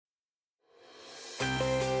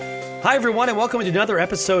Hi, everyone, and welcome to another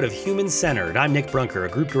episode of Human Centered. I'm Nick Brunker, a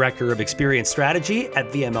Group Director of Experience Strategy at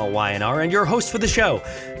VMLY&R, and your host for the show.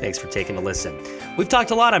 Thanks for taking a listen. We've talked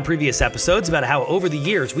a lot on previous episodes about how over the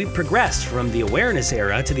years we've progressed from the awareness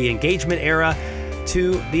era to the engagement era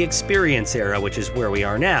to the experience era, which is where we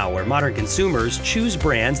are now, where modern consumers choose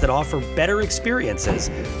brands that offer better experiences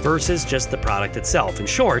versus just the product itself. In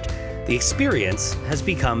short, the experience has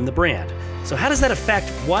become the brand. So how does that affect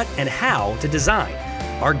what and how to design?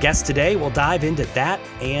 Our guest today will dive into that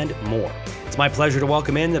and more. It's my pleasure to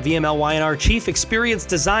welcome in the VMLY&R Chief Experience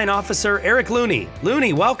Design Officer, Eric Looney.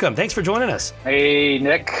 Looney, welcome. Thanks for joining us. Hey,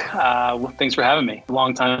 Nick. Thanks for having me.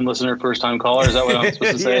 Long-time listener, first-time caller. Is that what I'm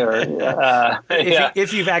supposed to say?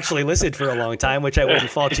 If you've actually listened for a long time, which I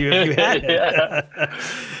wouldn't fault you if you hadn't.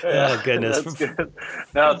 Oh, goodness. That's good.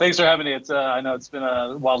 No, thanks for having me. I know it's been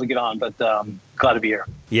a while to get on, but glad to be here.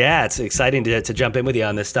 Yeah, it's exciting to jump in with you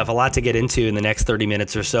on this stuff. A lot to get into in the next 30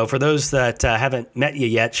 minutes or so. For those that haven't met you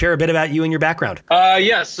yet, share a bit about you and your background.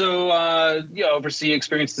 Oversee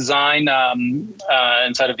experience design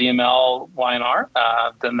inside of VMLY&R.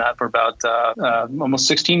 Done that for about almost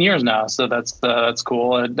 16 years now, so that's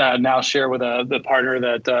cool. And now share with the partner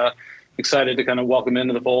that excited to kind of welcome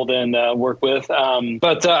into the fold and work with.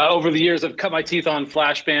 But over the years, I've cut my teeth on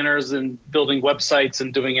flash banners and building websites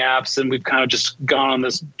and doing apps, and we've kind of just gone on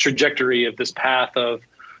this trajectory of this path of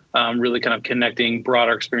really kind of connecting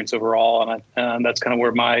broader experience overall. And that's kind of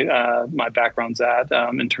where my background's at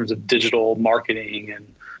in terms of digital marketing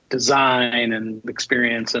and design and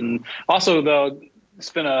experience. And also,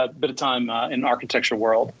 spent a bit of time in architecture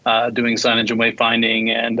world doing signage and wayfinding.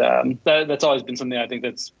 And that's always been something I think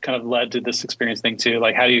that's kind of led to this experience thing too.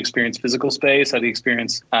 Like, how do you experience physical space? How do you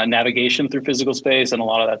experience navigation through physical space? And a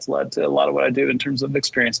lot of that's led to a lot of what I do in terms of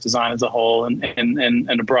experience design as a whole and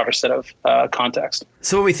a broader set of context.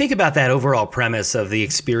 So when we think about that overall premise of the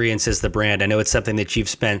experience as the brand, I know it's something that you've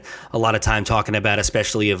spent a lot of time talking about,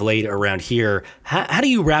 especially of late around here. How do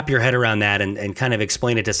you wrap your head around that and kind of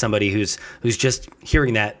explain it to somebody who's just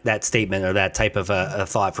hearing that statement or that type of a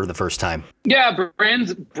thought for the first time? Yeah,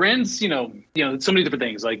 brands, so many different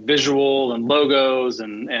things like visual and logos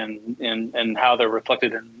and how they're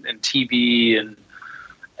reflected in TV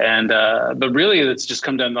but really it's just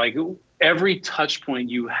come down to like every touch point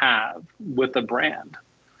you have with a brand,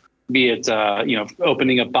 be it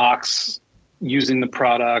opening a box, using the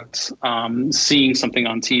product, seeing something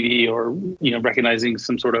on TV, or recognizing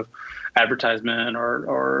some sort of advertisement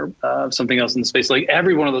or something else in the space. Like,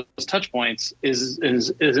 every one of those touch points is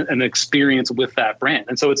an experience with that brand.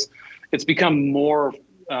 And so it's become more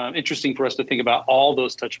interesting for us to think about all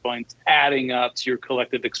those touch points adding up to your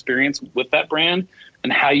collective experience with that brand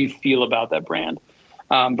and how you feel about that brand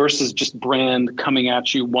versus just brand coming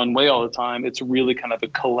at you one way all the time. It's really kind of a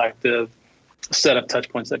collective set of touch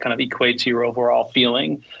points that kind of equate to your overall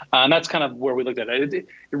feeling. And that's kind of where we looked at it. It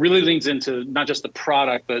really leans into not just the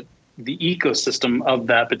product, but the ecosystem of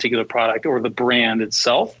that particular product or the brand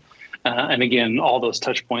itself. And again, all those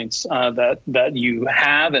touch points that you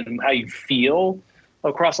have and how you feel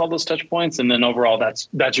across all those touch points. And then overall,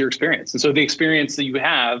 that's your experience. And so the experience that you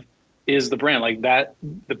have is the brand, like that,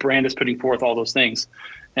 the brand is putting forth all those things.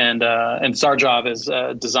 And it's our job as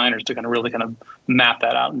designers to really map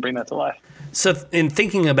that out and bring that to life. So in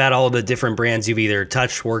thinking about all the different brands you've either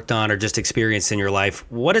touched, worked on, or just experienced in your life,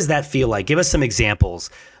 what does that feel like? Give us some examples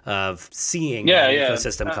of seeing that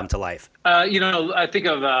ecosystem come to life. I think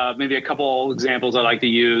of maybe a couple examples I like to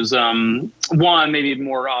use. One, maybe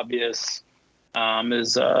more obvious,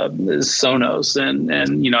 is Sonos.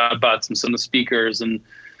 And I bought some Sonos speakers, and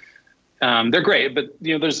they're great, but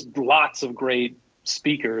there's lots of great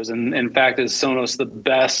speakers, and in fact, is Sonos the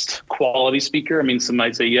best quality speaker? I mean, some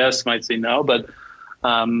might say yes, might say no, but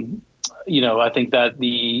I think that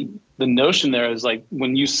the notion there is like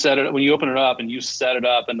when you open it up and you set it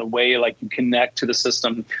up, and the way like you connect to the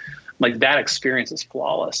system, like that experience is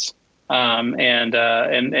flawless, and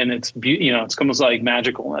it's it's almost like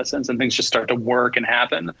magical in a sense, and things just start to work and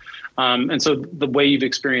happen, and so the way you've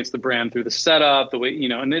experienced the brand through the setup, the way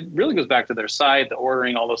and it really goes back to their site, the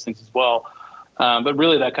ordering, all those things as well. But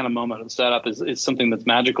really, that kind of moment of setup is something that's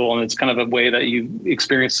magical, and it's kind of a way that you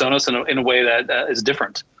experience Sonos in a way that is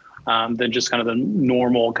different than just kind of the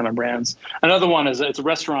normal kind of brands. Another one is it's a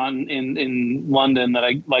restaurant in London that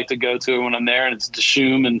I like to go to when I'm there, and it's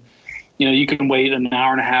Dishoom, and you can wait an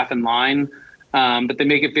hour and a half in line, but they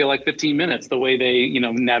make it feel like 15 minutes. The way they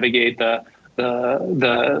navigate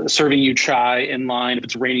the serving you chai in line. If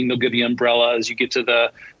it's raining, they'll give you umbrella as you get to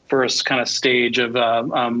the first kind of stage of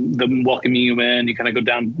them welcoming you in. You kind of go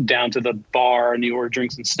down to the bar and you order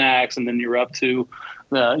drinks and snacks, and then you're up to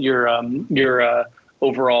your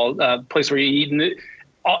overall place where you eat.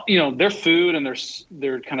 And their food and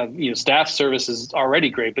their kind of staff service is already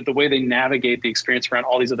great, but the way they navigate the experience around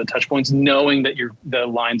all these other touch points, knowing that the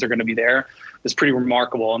lines are going to be there, is pretty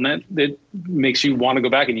remarkable, and that makes you want to go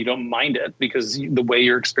back, and you don't mind it because the way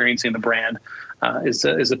you're experiencing the brand is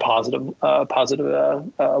a positive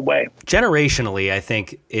way. Generationally, I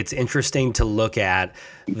think it's interesting to look at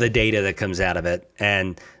the data that comes out of it,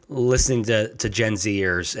 and listening to Gen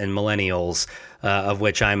Zers and millennials, of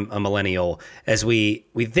which I'm a millennial, as we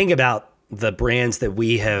think about the brands that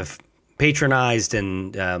we have patronized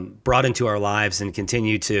and brought into our lives and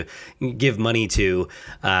continue to give money to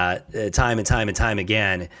time and time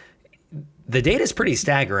again, the data is pretty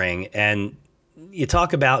staggering. And you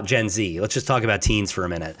talk about Gen Z. Let's just talk about teens for a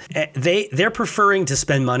minute. They're preferring to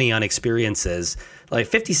spend money on experiences. Like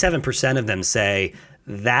 57% of them say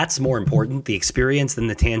that's more important, the experience, than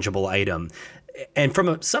the tangible item. And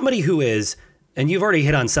from somebody who is, and you've already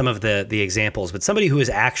hit on some of the examples, but somebody who is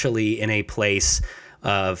actually in a place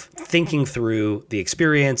of thinking through the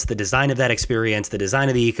experience, the design of that experience, the design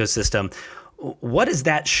of the ecosystem, what is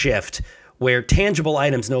that shift where tangible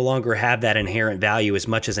items no longer have that inherent value as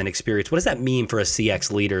much as an experience? What does that mean for a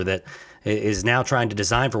CX leader that is now trying to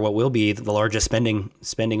design for what will be the largest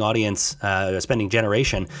spending audience, spending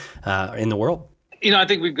generation in the world? I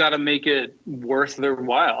think we've got to make it worth their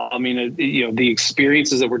while. I mean, the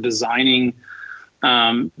experiences that we're designing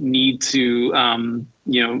need to,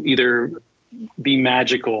 either be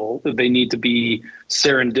magical. They need to be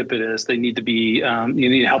serendipitous. They need to be, you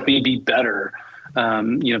need to help me be better.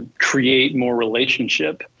 Create more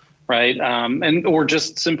relationship, right? Or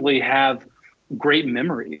just simply have great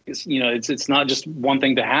memories. It's not just one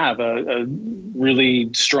thing to have a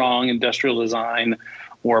really strong industrial design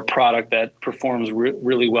or a product that performs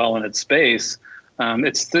really well in its space.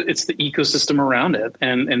 It's the ecosystem around it,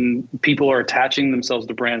 and people are attaching themselves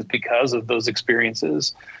to brands because of those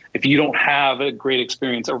experiences. If you don't have a great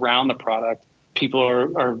experience around the product, people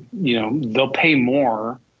are they'll pay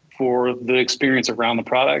more for the experience around the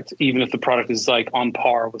product, even if the product is like on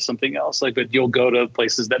par with something else. But you'll go to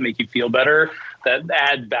places that make you feel better, that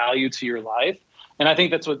add value to your life. And I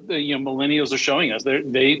think that's what millennials are showing us.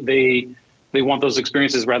 They want those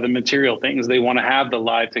experiences rather than material things. They want to have the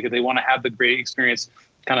live ticket. They want to have the great experience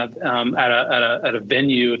kind of at a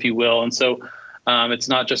venue, if you will. And so it's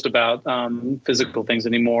not just about physical things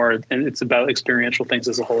anymore, and it's about experiential things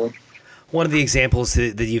as a whole. One of the examples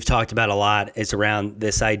that you've talked about a lot is around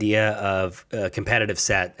this idea of a competitive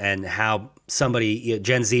set and how somebody,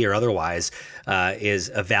 Gen Z or otherwise, is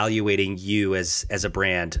evaluating you as a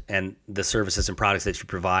brand and the services and products that you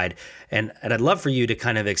provide. And I'd love for you to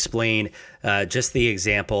kind of explain just the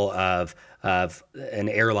example of an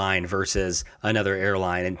airline versus another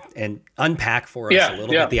airline and unpack for us a little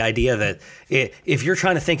bit the idea that if you're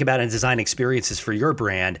trying to think about and design experiences for your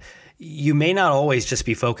brand, you may not always just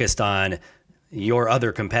be focused on your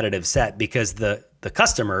other competitive set because the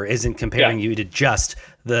customer isn't comparing you to just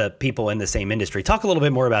the people in the same industry. Talk a little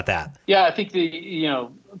bit more about that. Yeah, I think the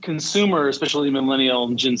consumer, especially millennial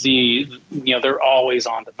and Gen Z, they're always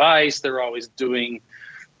on device. They're always doing,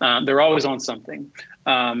 they're always on something.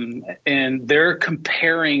 And they're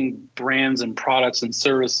comparing brands and products and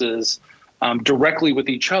services directly with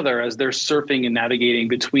each other as they're surfing and navigating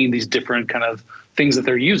between these different kind of things that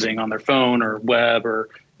they're using on their phone or web or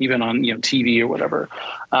even on TV or whatever.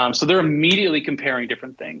 So they're immediately comparing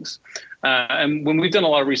different things. And when we've done a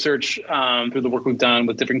lot of research through the work we've done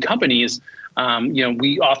with different companies,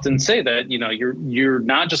 we often say that you're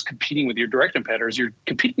not just competing with your direct competitors, you're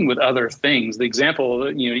competing with other things. The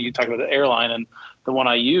example, you talk about the airline, and the one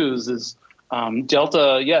I use is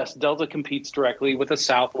Delta. Yes, Delta competes directly with a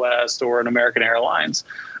Southwest or an American Airlines.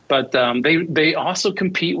 But they also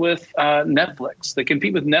compete with Netflix. They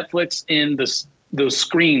compete with Netflix in those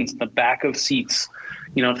screens, the back of seats.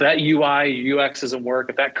 If that UI, UX doesn't work,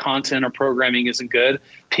 if that content or programming isn't good,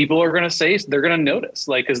 people are going to say, they're going to notice,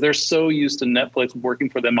 because they're so used to Netflix working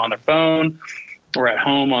for them on their phone or at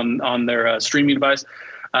home on their streaming device.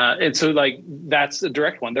 And so that's a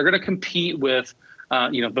direct one. They're going to compete with,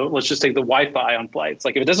 let's just take the Wi-Fi on flights.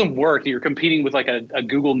 If it doesn't work, you're competing with a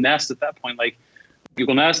Google Nest at that point.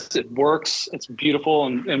 Google Nest, it works, it's beautiful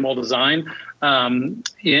and well designed, and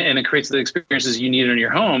it creates the experiences you need in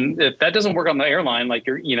your home. If that doesn't work on the airline,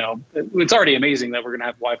 it's already amazing that we're going to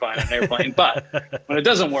have Wi-Fi on an airplane, but when it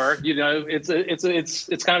doesn't work, it's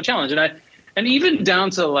kind of a challenge. And even down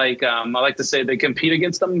to I like to say they compete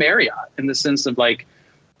against the Marriott in the sense of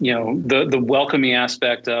the welcoming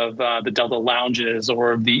aspect of the Delta lounges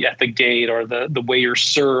or at the gate or the way you're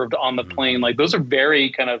served on the plane. Those are very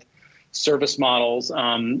kind of service models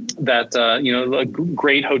that like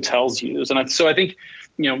great hotels use. And so I think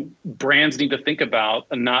brands need to think about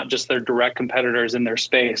not just their direct competitors in their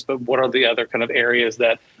space, but what are the other kind of areas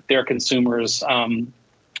that their consumers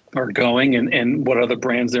are going, and what are the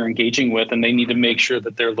brands they're engaging with, and they need to make sure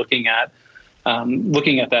that they're looking at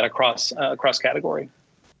that across category.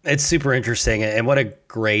 It's super interesting, and what a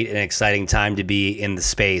great and exciting time to be in the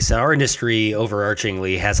space. Our industry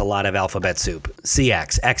overarchingly has a lot of alphabet soup: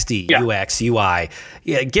 CX, XD, UX, UI.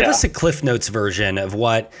 Give us a Cliff Notes version of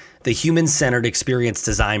what the human-centered experience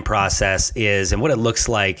design process is and what it looks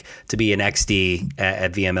like to be an XD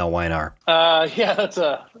at VMLY&R. I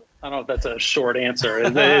don't know if that's a short answer.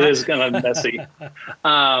 It is kind of messy,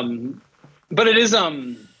 but it is.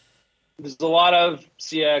 There's a lot of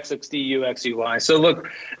CX, XD, UX, UI. So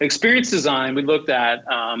look, experience design, we looked at,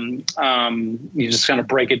 you just kind of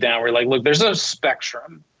break it down. We're like, look, there's a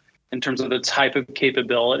spectrum in terms of the type of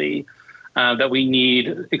capability that we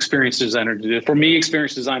need experience designer to do. For me,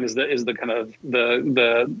 experience design is the kind of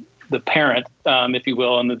the parent, if you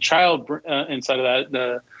will, and the child inside of that,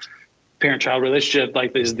 the parent-child relationship,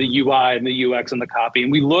 like is the UI and the UX and the copy.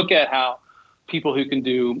 And we look at how people who can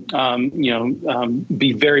do,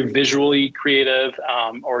 be very visually creative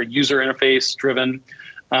or user interface driven.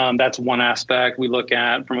 That's one aspect we look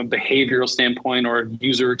at from a behavioral standpoint or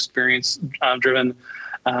user experience driven.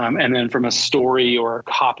 And then from a story or a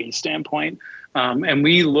copy standpoint. And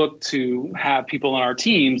we look to have people in our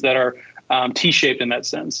teams that are T-shaped in that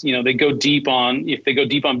sense. If they go deep on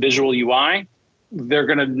visual UI, they're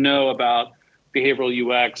going to know about behavioral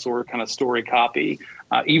UX or kind of story copy.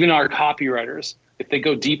 Even our copywriters, if they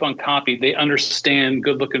go deep on copy, they understand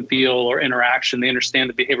good look and feel or interaction. They understand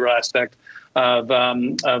the behavioral aspect of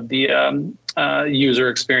the user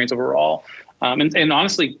experience overall. And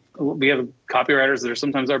honestly, we have copywriters that are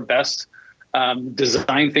sometimes our best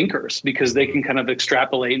design thinkers because they can kind of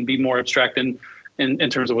extrapolate and be more abstract in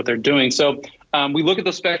terms of what they're doing. So we look at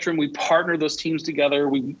the spectrum, we partner those teams together,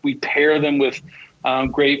 we pair them with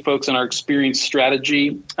great folks on our experience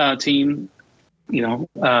strategy team,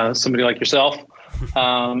 somebody like yourself,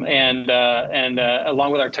 and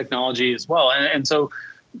along with our technology as well. And so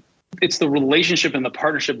it's the relationship and the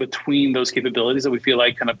partnership between those capabilities that we feel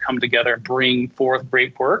like kind of come together and bring forth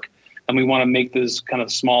great work. And we want to make those kind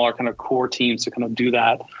of smaller kind of core teams to kind of do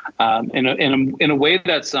that in a way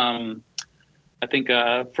that's, I think,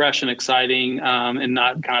 fresh and exciting and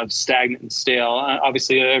not kind of stagnant and stale.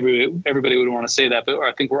 Obviously, everybody would want to say that, but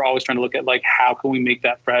I think we're always trying to look at like how can we make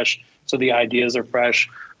that fresh so the ideas are fresh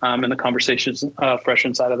and the conversations fresh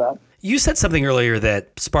inside of that. You said something earlier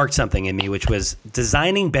that sparked something in me, which was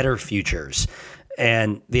designing better futures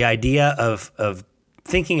and the idea of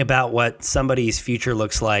thinking about what somebody's future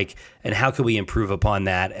looks like and how can we improve upon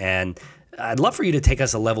that. And I'd love for you to take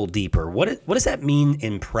us a level deeper. What does that mean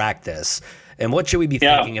in practice? And what should we be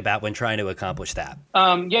thinking about when trying to accomplish that?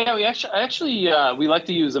 We like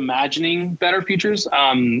to use imagining better futures.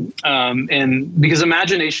 And because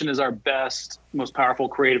imagination is our best, most powerful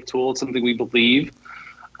creative tool. It's something we believe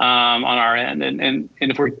on our end. And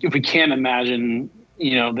if we can't imagine,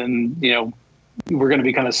 then, we're going to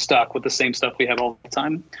be kind of stuck with the same stuff we have all the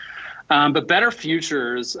time. But better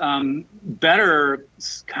futures, better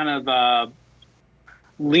kind of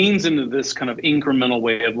leans into this kind of incremental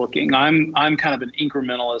way of looking. I'm kind of an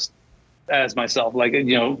incrementalist as myself. Like,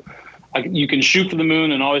 you can shoot for the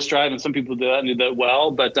moon and always strive, and some people do that and do that well.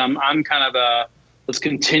 But I'm kind of let's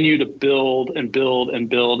continue to build and build and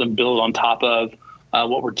build and build on top of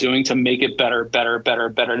what we're doing to make it better.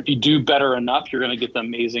 And if you do better enough, you're going to get the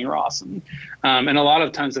amazing or awesome. And a lot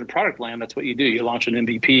of times in product land, that's what you do. You launch an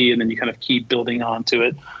MVP and then you kind of keep building onto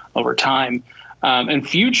it over time. And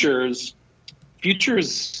futures,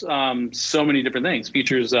 so many different things.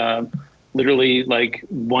 Futures, literally like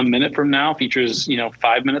 1 minute from now. Futures,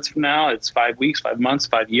 5 minutes from now. It's 5 weeks, 5 months,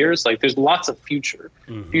 5 years. Like there's lots of future.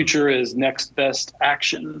 Mm-hmm. Future is next best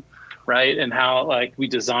action, right? And how like we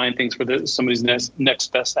design things for somebody's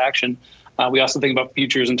next best action. We also think about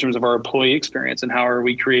futures in terms of our employee experience and how are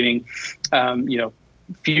we creating,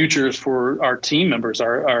 futures for our team members,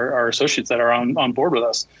 our associates that are on board with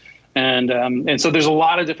us. And so there's a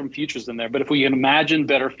lot of different futures in there. But if we can imagine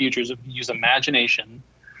better futures, if we use imagination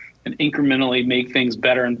and incrementally make things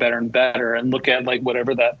better and better and better and look at like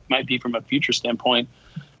whatever that might be from a future standpoint,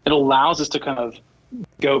 it allows us to kind of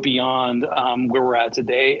go beyond where we're at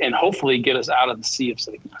today and hopefully get us out of the sea of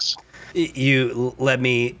sameness. You led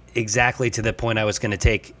me exactly to the point I was going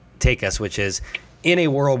to take us, which is in a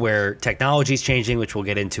world where technology is changing, which we'll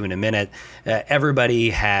get into in a minute, everybody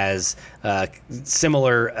has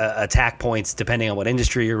similar attack points depending on what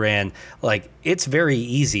industry you're in. Like, it's very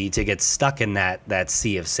easy to get stuck in that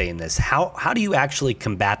sea of sameness. How do you actually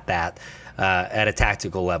combat that at a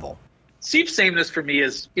tactical level? Sea of sameness for me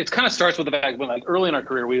is, it kind of starts with the fact when, like, early in our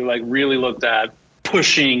career, we like really looked at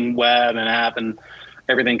pushing web and app and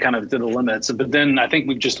everything kind of to the limits. But then I think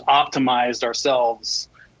we've just optimized ourselves,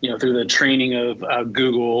 through the training of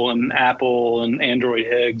Google and Apple and Android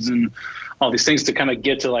Higgs and all these things to kind of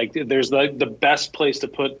get to, like, there's like the best place to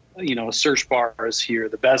put, a search bar is here.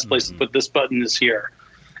 The best place to put this button is here.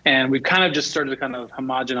 And we've kind of just started to kind of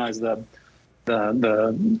homogenize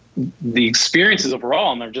the experiences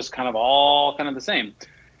overall, and they're just kind of all kind of the same.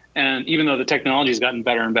 And even though the technology has gotten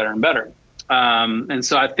better and better and better. And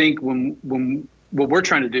so I think when what we're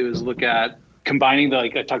trying to do is look at combining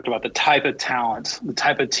like I talked about, the type of talent, the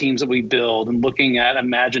type of teams that we build, and looking at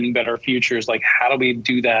imagining better futures. Like, how do we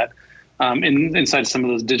do that inside some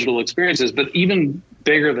of those digital experiences? But even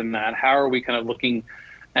bigger than that, how are we kind of looking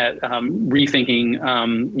at rethinking,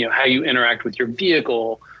 how you interact with your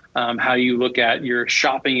vehicle, how you look at your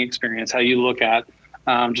shopping experience, how you look at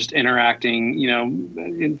just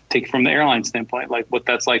interacting, take from the airline standpoint, like what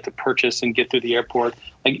that's like to purchase and get through the airport.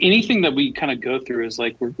 Like, anything that we kind of go through is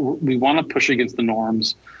like, we want to push against the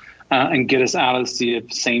norms and get us out of the sea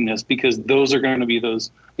of sameness, because those are going to be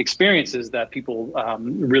those experiences that people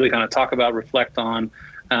really kind of talk about, reflect on,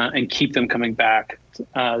 and keep them coming back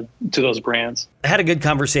to those brands. I had a good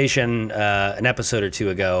conversation an episode or two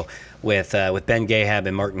ago with Ben Gahab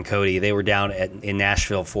and Martin Cody. They were down in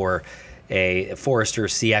Nashville for a Forrester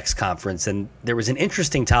CX conference, and there was an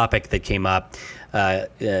interesting topic that came up,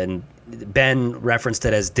 and Ben referenced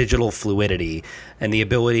it as digital fluidity and the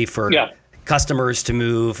ability for customers to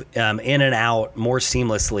move in and out more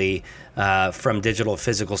seamlessly from digital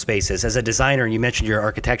physical spaces. As a designer, and you mentioned your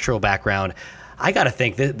architectural background, I got to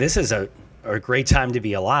think that this is a great time to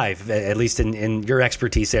be alive, at least in your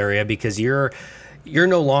expertise area, because you're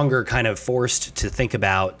no longer kind of forced to think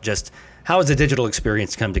about just how does a digital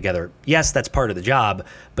experience come together? Yes, that's part of the job,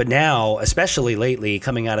 but now, especially lately,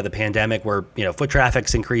 coming out of the pandemic where, foot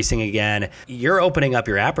traffic's increasing again, you're opening up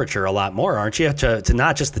your aperture a lot more, aren't you, to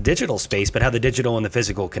not just the digital space, but how the digital and the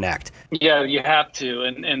physical connect? Yeah, you have to.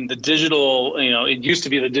 And the digital, it used to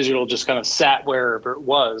be the digital just kind of sat wherever it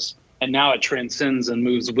was, and now it transcends and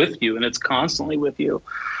moves with you, and it's constantly with you.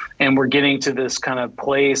 And we're getting to this kind of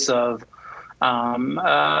place of,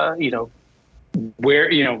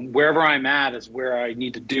 where, wherever I'm at is where I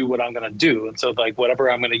need to do what I'm going to do. And so, like, whatever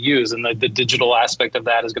I'm going to use, and the digital aspect of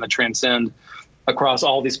that is going to transcend across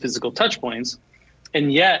all these physical touch points.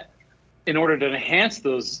 And yet, in order to enhance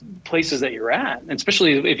those places that you're at, and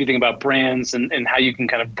especially if you think about brands and how you can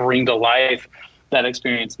kind of bring to life that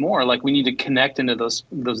experience more, like, we need to connect into those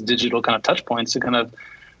digital kind of touch points to kind of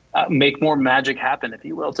make more magic happen, if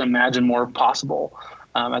you will, to imagine more possible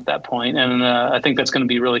at that point. And I think that's going to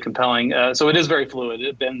be really compelling. So it is very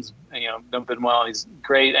fluid. Ben's, done well. He's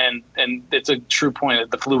great. And it's a true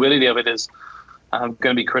point. The fluidity of it is going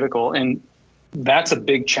to be critical. And that's a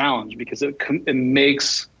big challenge, because it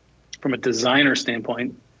makes, from a designer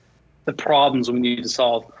standpoint, the problems we need to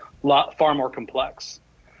solve far more complex,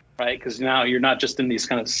 right? Because now you're not just in these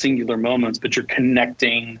kind of singular moments, but you're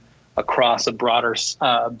connecting across a broader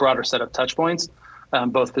set of touch points,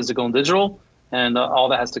 both physical and digital. And all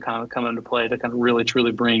that has to kind of come into play to kind of really,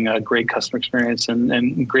 truly bring a great customer experience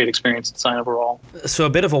and great experience design overall. So a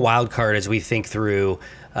bit of a wild card as we think through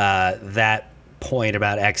that point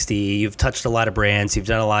about XD. You've touched a lot of brands. You've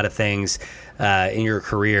done a lot of things in your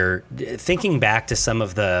career. Thinking back to some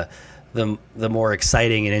of the more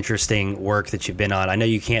exciting and interesting work that you've been on, I know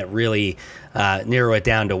you can't really narrow it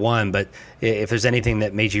down to one, but if there's anything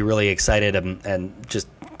that made you really excited and just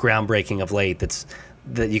groundbreaking of late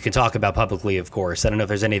that you can talk about publicly, of course. I don't know if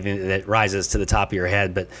there's anything that rises to the top of your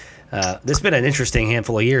head, but this has been an interesting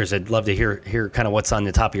handful of years. I'd love to hear kind of what's on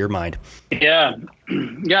the top of your mind. Yeah.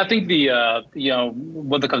 I think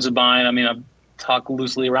what that comes to mind, I mean, I've talked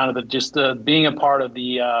loosely around it, but just being a part of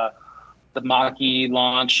the Mach-E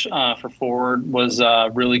launch for Ford was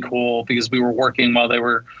really cool, because we were working while they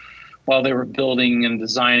were building and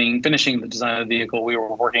finishing the design of the vehicle. We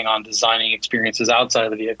were working on designing experiences outside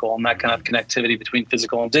of the vehicle, and that kind of connectivity between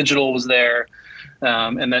physical and digital was there.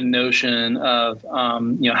 And that notion of,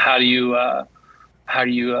 how do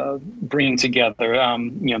you bring together,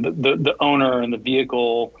 the owner and the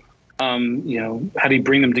vehicle, how do you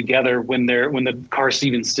bring them together when the car's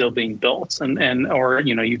even still being built, or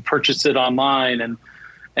you purchase it online,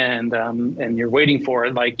 and you're waiting for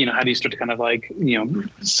it, like, how do you start to kind of like,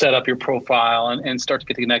 set up your profile and start to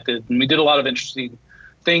get connected? And we did a lot of interesting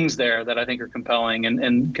things there that I think are compelling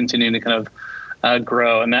and continuing to kind of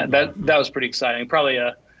grow. And that was pretty exciting. Probably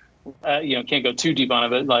can't go too deep on it,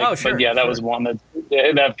 but like, sure, but yeah, that sure. was one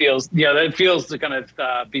that feels to kind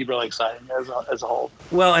of be really exciting as a whole.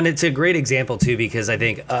 Well, and it's a great example too, because I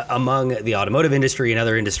think among the automotive industry and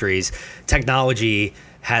other industries, technology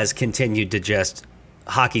has continued to just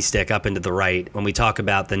hockey stick up into the right when we talk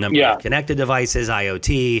about the number of connected devices,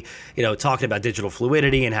 IoT, talking about digital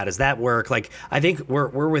fluidity and how does that work. Like, I think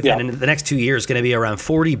we're within in the next 2 years going to be around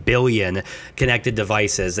 40 billion connected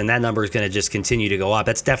devices, and that number is going to just continue to go up.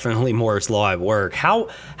 That's definitely Moore's law at work. How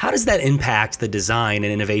does that impact the design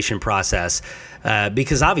and innovation process?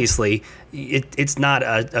 Because obviously it's not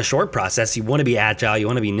a short process. You want to be agile, you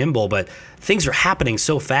want to be nimble, but things are happening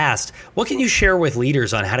so fast. What can you share with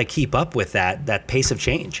leaders on how to keep up with that pace of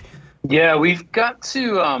change? Yeah, we've got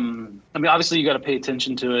to, obviously you got to pay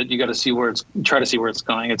attention to it. You got to try to see where it's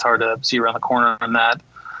going. It's hard to see around the corner on that.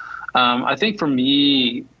 I think for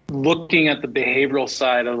me, looking at the behavioral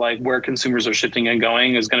side of like where consumers are shifting and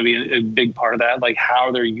going is going to be a big part of that, like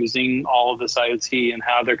how they're using all of this IoT and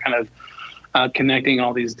how they're kind of connecting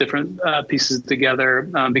all these different pieces together,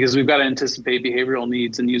 because we've got to anticipate behavioral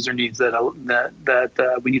needs and user needs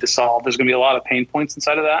that we need to solve. There's going to be a lot of pain points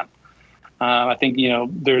inside of that. I think,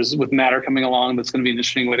 there's with Matter coming along, that's going to be an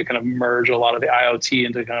interesting way to kind of merge a lot of the IoT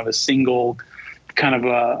into kind of a single kind of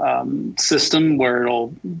a system where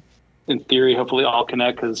it'll, in theory, hopefully all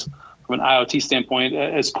connect. Because from an IoT standpoint,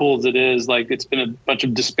 as cool as it is, like it's been a bunch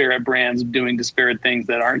of disparate brands doing disparate things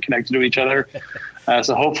that aren't connected to each other.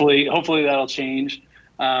 So hopefully that'll change.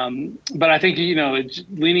 But I think, it's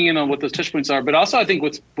leaning in on what those touch points are. But also I think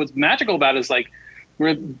what's magical about it is like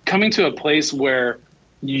we're coming to a place where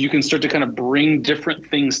you can start to kind of bring different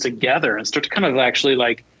things together and start to kind of actually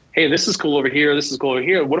like, hey, this is cool over here. This is cool over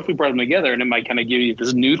here. What if we brought them together? And it might kind of give you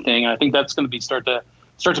this new thing. And I think that's going to be start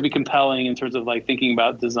to be compelling in terms of like thinking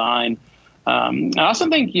about design. I also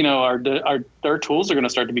think, our tools are going to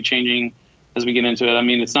start to be changing as we get into it. I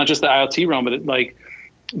mean, it's not just the IoT realm, but like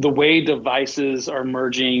the way devices are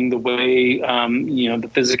merging, the way, the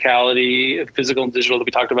physicality, physical and digital that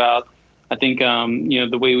we talked about. I think,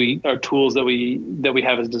 the way our tools that we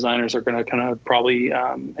have as designers are going to kind of probably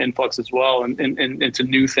influx as well and into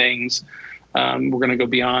new things. We're going to go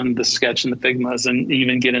beyond the Sketch and the Figmas and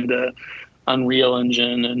even get into Unreal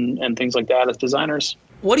Engine and things like that as designers.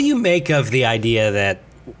 What do you make of the idea that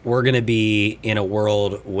we're going to be in a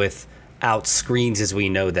world without screens as we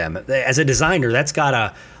know them? As a designer, that's got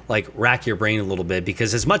to like rack your brain a little bit,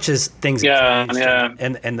 because as much as things have changed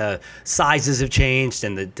and the sizes have changed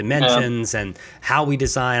and the dimensions and how we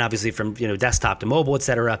design, obviously from desktop to mobile, et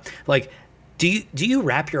cetera, like do you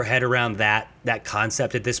wrap your head around that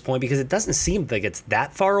concept at this point? Because it doesn't seem like it's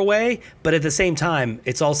that far away, but at the same time,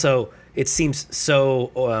 it seems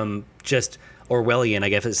so just Orwellian, I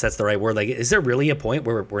guess that's the right word. Like, is there really a point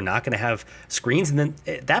where we're not going to have screens? And then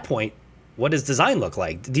at that point, what does design look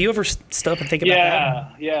like? Do you ever stop and think about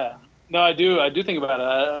that? Yeah. No, I do. I do think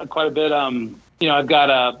about it quite a bit. I've got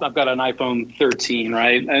an iPhone 13,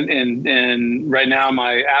 right? And right now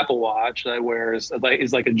my Apple Watch that I wear is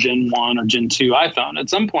like a Gen 1 or Gen 2 iPhone. At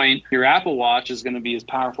some point, your Apple Watch is going to be as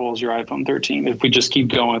powerful as your iPhone 13 if we just keep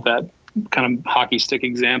going with that kind of hockey stick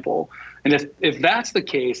example. And if that's the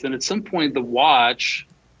case, then at some point the watch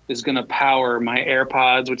is going to power my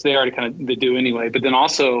AirPods, which they already they do anyway, but then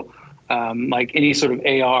also like any sort of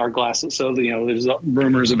AR glasses. So, there's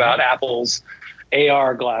rumors about Apple's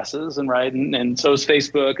AR glasses and so is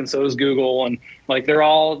Facebook and so is Google. And like, they're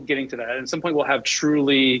all getting to that. And at some point we'll have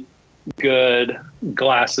truly good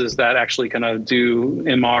glasses that actually kind of do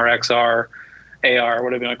MR, XR, AR,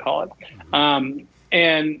 whatever you want to call it.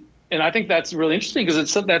 And I think that's really interesting because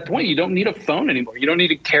it's at that point, you don't need a phone anymore. You don't need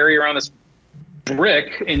to carry around this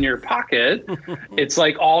brick in your pocket. It's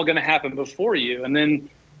like all going to happen before you. And then,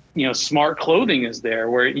 smart clothing is there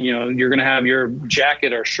where, you're going to have your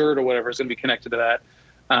jacket or shirt or whatever is going to be connected to that,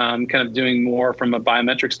 kind of doing more from a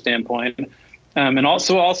biometric standpoint. And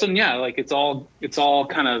also all of a sudden, like it's all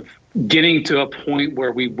kind of getting to a point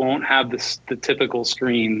where we won't have the typical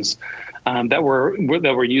screens that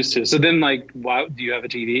we're used to. So then, like, why do you have a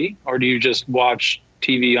TV, or do you just watch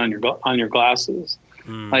TV on your glasses?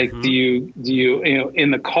 Mm-hmm. Like, do you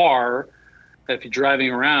in the car, if you're driving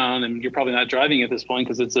around, and you're probably not driving at this point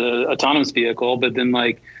because it's a autonomous vehicle, but then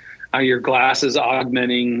like, are your glasses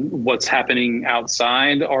augmenting what's happening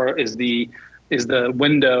outside, or is the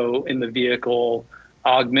window in the vehicle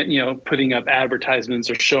putting up advertisements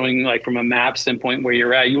or showing like from a map standpoint where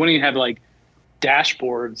you're at? You won't even have like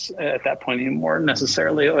dashboards at that point anymore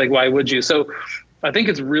necessarily. Like, why would you? So I think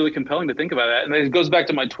it's really compelling to think about that. And it goes back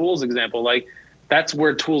to my tools example. Like, that's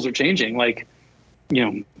where tools are changing. Like,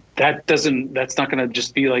 that's not going to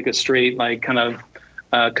just be like a straight, like, kind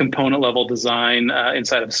of component level design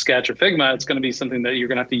inside of Sketch or Figma. It's going to be something that you're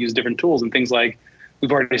going to have to use different tools and things like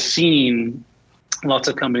we've already seen lots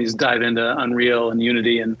of companies dive into Unreal and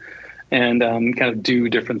Unity and kind of do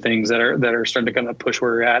different things that are starting to kind of push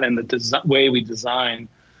where we're at, and the way we design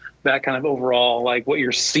that kind of overall, like what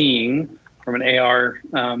you're seeing from an AR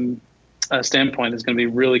standpoint is going to be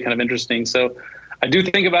really kind of interesting. So I do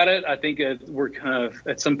think about it. I think we're kind of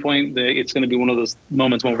at some point it's going to be one of those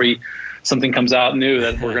moments when something comes out new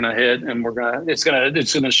that we're going to hit, and it's going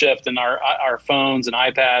to shift, and our phones and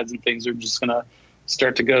iPads and things are just going to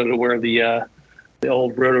start to go to where the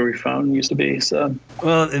old rotary phone used to be. So,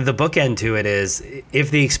 well, the bookend to it is,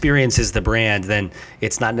 if the experience is the brand, then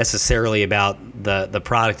it's not necessarily about the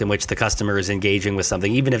product in which the customer is engaging with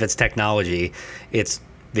something. Even if it's technology, it's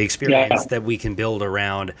the experience that we can build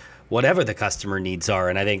around whatever the customer needs are.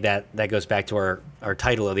 And I think that goes back to our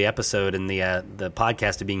title of the episode and the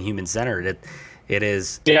podcast of being human-centered. It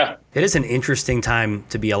is an interesting time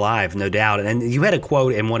to be alive, no doubt. And you had a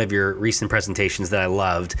quote in one of your recent presentations that I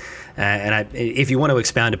loved, if you want to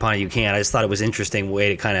expound upon it, you can. I just thought it was an interesting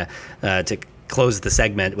way to kind of to close the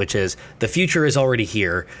segment, which is, the future is already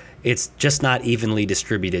here. It's just not evenly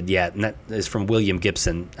distributed yet. And that is from William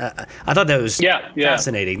Gibson. I thought that was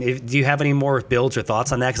fascinating. Do you have any more builds or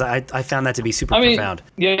thoughts on that? Because I found that to be super profound.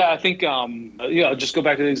 Yeah, I think, just go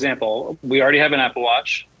back to the example. We already have an Apple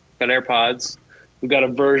Watch, got AirPods. We've got a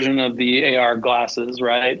version of the AR glasses,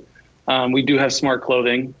 right? We do have smart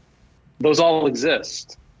clothing. Those all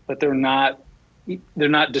exist, but they're not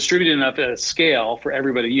distributed enough at a scale for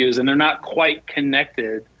everybody to use, and they're not quite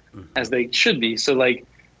connected as they should be. So like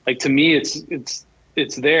to me, it's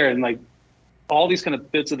there, and like all these kind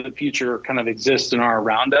of bits of the future kind of exist and are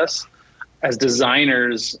around us. As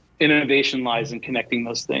designers, innovation lies in connecting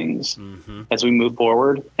those things as we move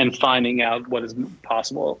forward and finding out what is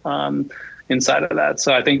possible inside of that.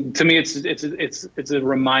 So I think, to me, it's a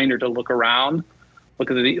reminder to look around,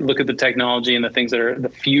 look at the technology and the things that are the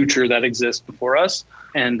future that exist before us,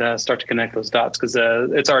 and start to connect those dots, because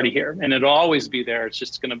it's already here and it'll always be there. It's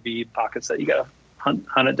just going to be pockets that you got to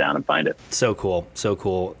hunt it down and find it. So cool.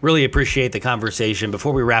 Really appreciate the conversation.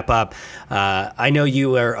 Before we wrap up, I know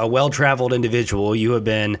you are a well-traveled individual. You have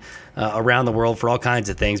been around the world for all kinds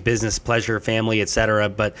of things, business, pleasure, family, etc.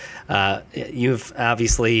 But you've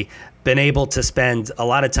obviously been able to spend a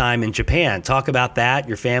lot of time in Japan. Talk about that,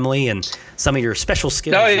 your family, and some of your special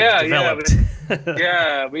skills you've developed.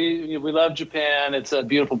 We love Japan. It's a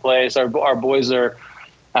beautiful place. Our boys are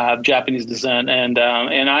Japanese descent, and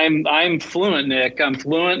I'm fluent, Nick. I'm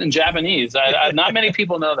fluent in Japanese. Not many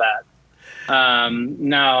people know that.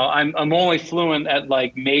 Now I'm only fluent at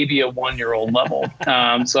like maybe a 1-year-old level,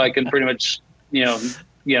 so I can pretty much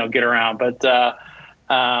get around. But that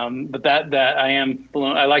I am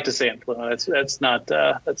fluent. I like to say I'm fluent. That's not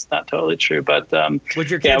totally true. But would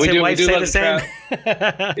your kids and wife say the same?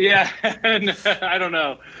 Yeah, I don't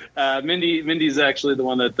know. Mindy's actually the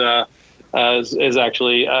one that is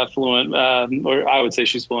actually fluent, or I would say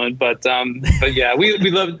she's fluent. But yeah,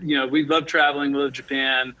 we love traveling. We love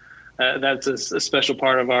Japan. That's a special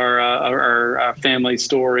part of our family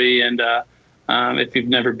story. And if you've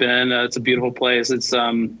never been, it's a beautiful place. It's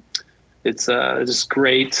just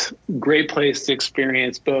great place to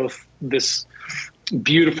experience both this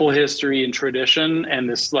beautiful history and tradition and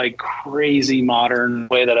this like crazy modern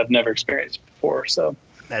way that I've never experienced before. So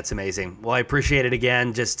that's amazing. Well, I appreciate it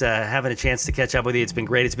again, just having a chance to catch up with you. It's been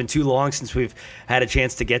great. It's been too long since we've had a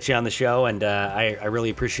chance to get you on the show, and I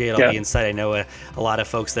really appreciate all the insight. I know a lot of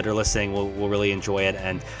folks that are listening will really enjoy it,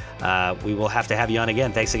 and we will have to have you on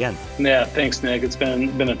again. Thanks again. Yeah, thanks, Nick. It's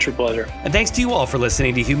been a true pleasure. And thanks to you all for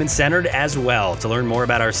listening to Human Centered as well. To learn more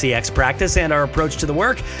about our CX practice and our approach to the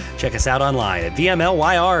work, check us out online at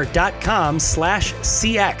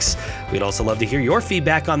vmlyr.com/CX. We'd also love to hear your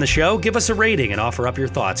feedback on the show. Give us a rating and offer up your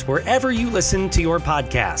thoughts wherever you listen to your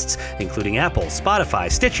podcasts, including Apple,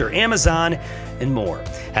 Spotify, Stitcher, Amazon, and more.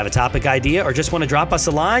 Have a topic idea or just want to drop us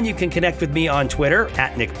a line? You can connect with me on Twitter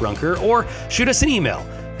at Nick Brunker, or shoot us an email.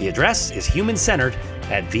 The address is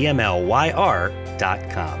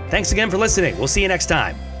humancentered@vmlyr.com. Thanks again for listening. We'll see you next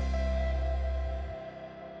time.